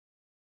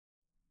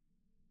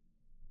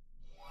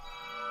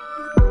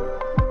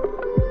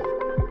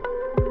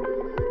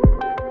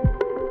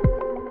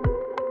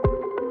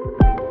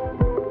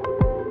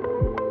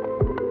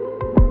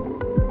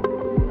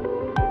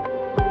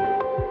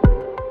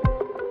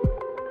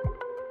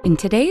In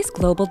today's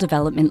global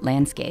development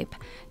landscape,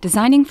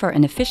 designing for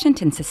an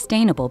efficient and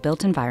sustainable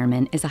built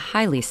environment is a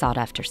highly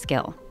sought-after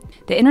skill.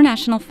 The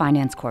International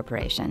Finance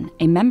Corporation,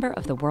 a member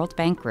of the World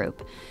Bank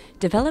Group,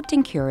 developed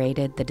and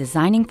curated the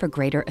Designing for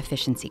Greater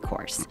Efficiency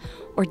course,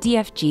 or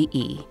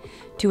DfGE,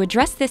 to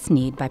address this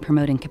need by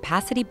promoting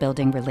capacity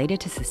building related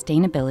to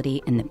sustainability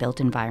in the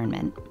built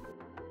environment.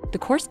 The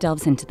course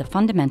delves into the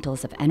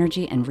fundamentals of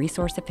energy and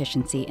resource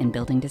efficiency in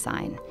building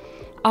design,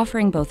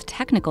 offering both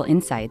technical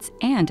insights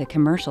and a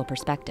commercial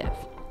perspective.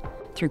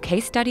 Through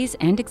case studies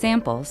and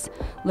examples,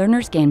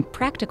 learners gain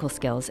practical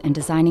skills in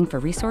designing for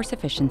resource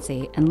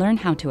efficiency and learn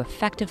how to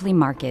effectively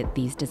market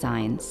these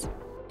designs.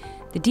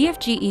 The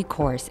DfGE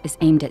course is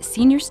aimed at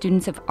senior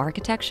students of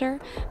architecture,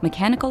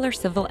 mechanical or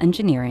civil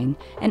engineering,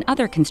 and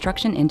other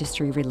construction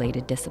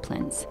industry-related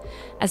disciplines,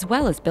 as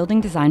well as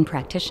building design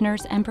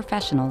practitioners and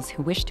professionals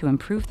who wish to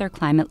improve their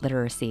climate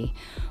literacy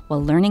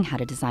while learning how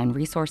to design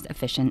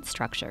resource-efficient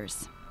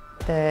structures.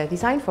 The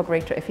Design for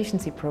Greater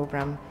Efficiency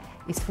program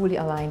is fully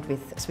aligned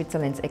with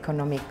Switzerland's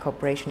economic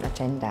cooperation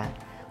agenda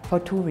for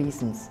two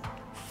reasons.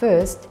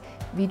 First,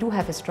 we do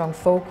have a strong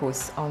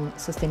focus on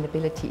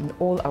sustainability in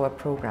all our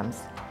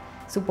programs.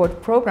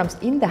 Support programs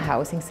in the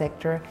housing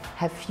sector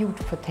have huge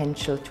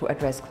potential to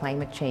address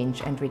climate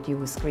change and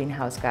reduce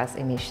greenhouse gas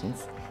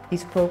emissions.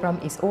 This program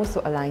is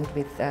also aligned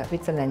with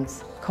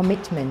Switzerland's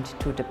commitment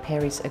to the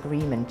Paris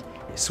Agreement.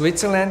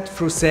 Switzerland,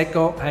 through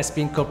SECO, has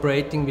been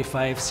cooperating with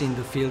IFC in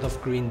the field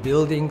of green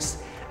buildings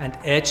and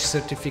EDGE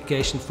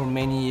certification for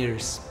many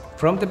years.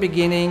 From the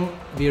beginning,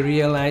 we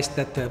realized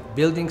that the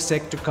building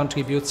sector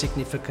contributes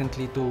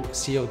significantly to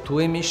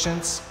CO2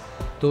 emissions.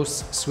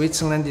 Thus,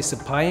 Switzerland is a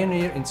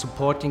pioneer in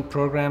supporting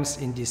programs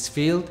in this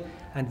field,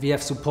 and we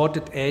have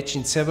supported EDGE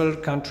in several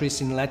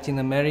countries in Latin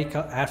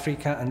America,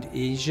 Africa and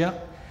Asia,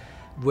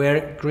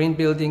 where green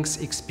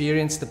buildings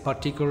experienced a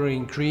particular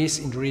increase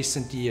in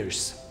recent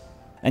years.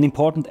 An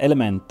important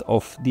element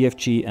of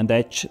DfGE and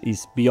EDGE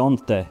is beyond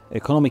the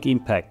economic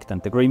impact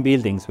and the green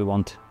buildings we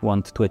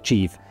want to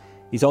achieve,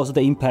 is also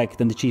the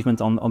impact and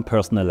achievements on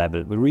personal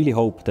level. We really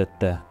hope that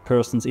the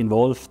persons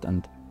involved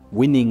and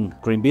winning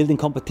green building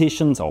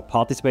competitions or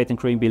participating in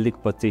green building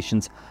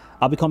competitions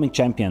are becoming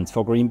champions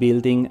for green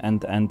building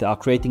and are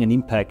creating an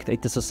impact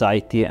at the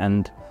society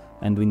and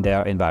in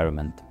their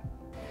environment.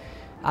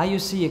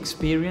 IFC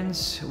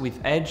experience with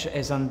EDGE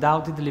has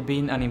undoubtedly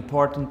been an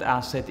important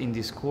asset in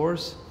this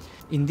course.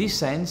 In this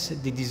sense,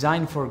 the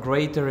Design for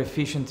Greater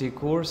Efficiency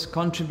course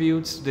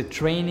contributes to the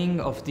training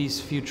of these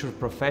future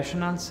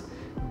professionals,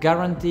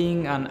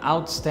 guaranteeing an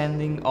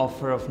outstanding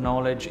offer of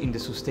knowledge in the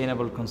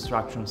sustainable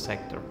construction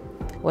sector.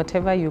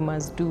 Whatever you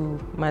must do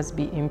must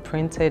be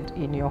imprinted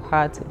in your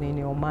heart and in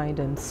your mind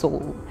and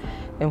soul.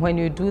 And when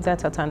you do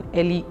that at an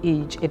early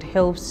age, it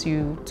helps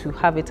you to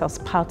have it as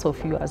part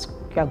of you as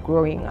you are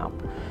growing up.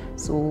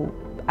 So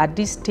at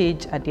this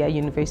stage at their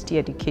university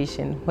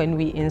education, when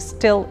we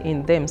instill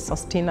in them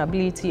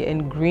sustainability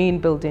and green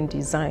building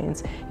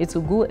designs, it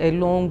will go a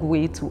long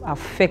way to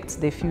affect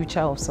the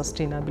future of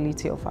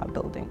sustainability of our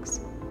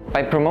buildings.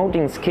 By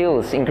promoting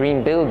skills in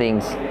green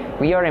buildings,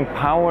 we are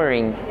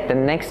empowering the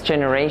next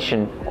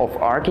generation of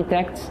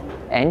architects,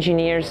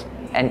 engineers,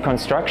 and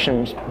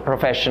construction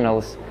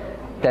professionals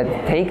that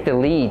take the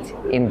lead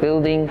in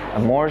building a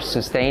more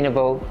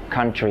sustainable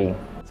country.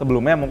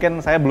 Sebelumnya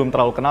mungkin saya belum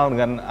terlalu kenal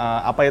dengan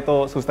apa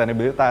itu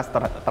sustainabilitas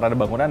terhadap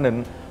bangunan, dan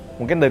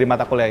mungkin dari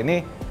mata kuliah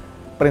ini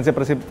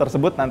prinsip-prinsip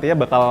tersebut nantinya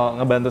bakal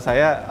ngebantu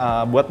saya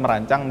buat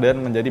merancang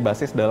dan menjadi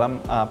basis dalam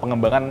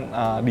pengembangan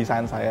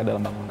desain saya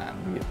dalam bangunan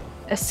gitu.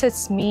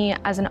 Assists me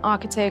as an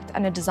architect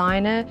and a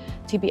designer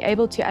to be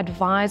able to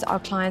advise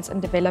our clients and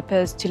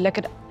developers to look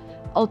at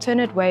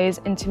alternate ways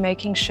into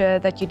making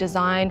sure that you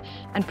design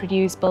and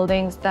produce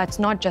buildings that's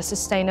not just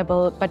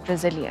sustainable but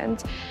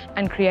resilient,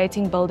 and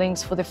creating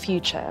buildings for the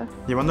future.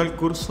 Llevando el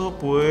curso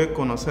pude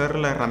conocer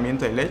la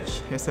herramienta del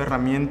EDGE. Esta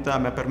herramienta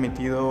me ha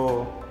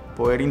permitido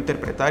poder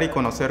interpretar y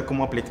conocer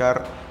cómo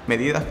aplicar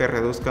medidas que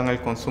reduzcan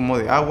el consumo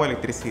de agua,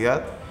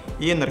 electricidad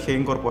y energía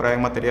incorporada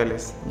en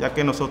materiales, ya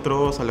que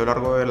nosotros a lo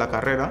largo de la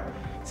carrera,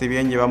 si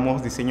bien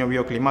llevamos diseño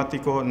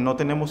bioclimático, no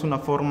tenemos una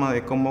forma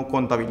de cómo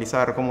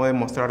contabilizar, cómo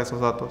demostrar esos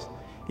datos.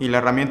 Y la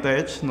herramienta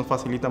EDGE nos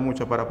facilita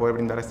mucho para poder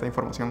brindar esta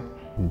información.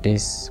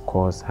 This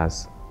course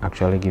has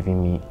actually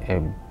given me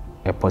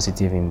a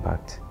positive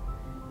impact.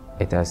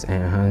 It has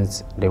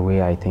enhanced the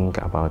way I think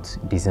about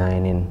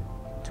designing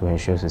to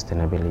ensure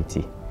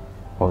sustainability.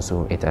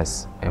 Also, it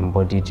has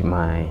embodied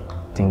my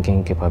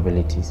thinking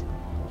capabilities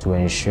to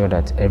ensure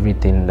that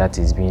everything that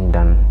is being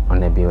done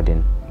on a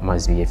building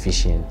must be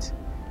efficient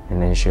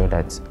and ensure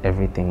that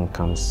everything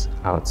comes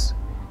out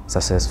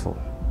successful.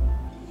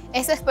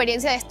 Esta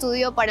experiencia de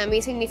estudio para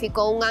mí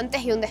significó un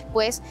antes y un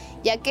después,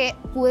 ya que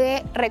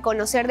pude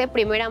reconocer de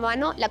primera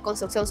mano la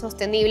construcción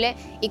sostenible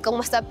y cómo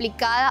está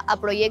aplicada a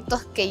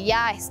proyectos que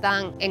ya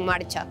están en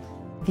marcha.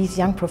 These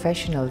young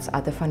professionals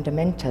are the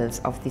fundamentals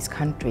of these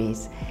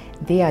countries.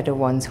 They are the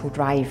ones who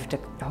drive the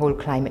whole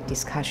climate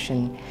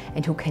discussion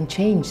and who can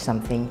change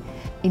something.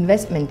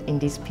 Investment in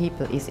these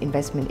people is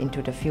investment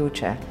into the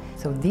future.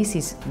 So this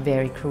is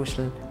very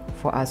crucial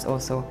for us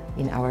also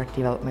in our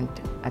development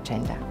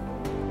agenda.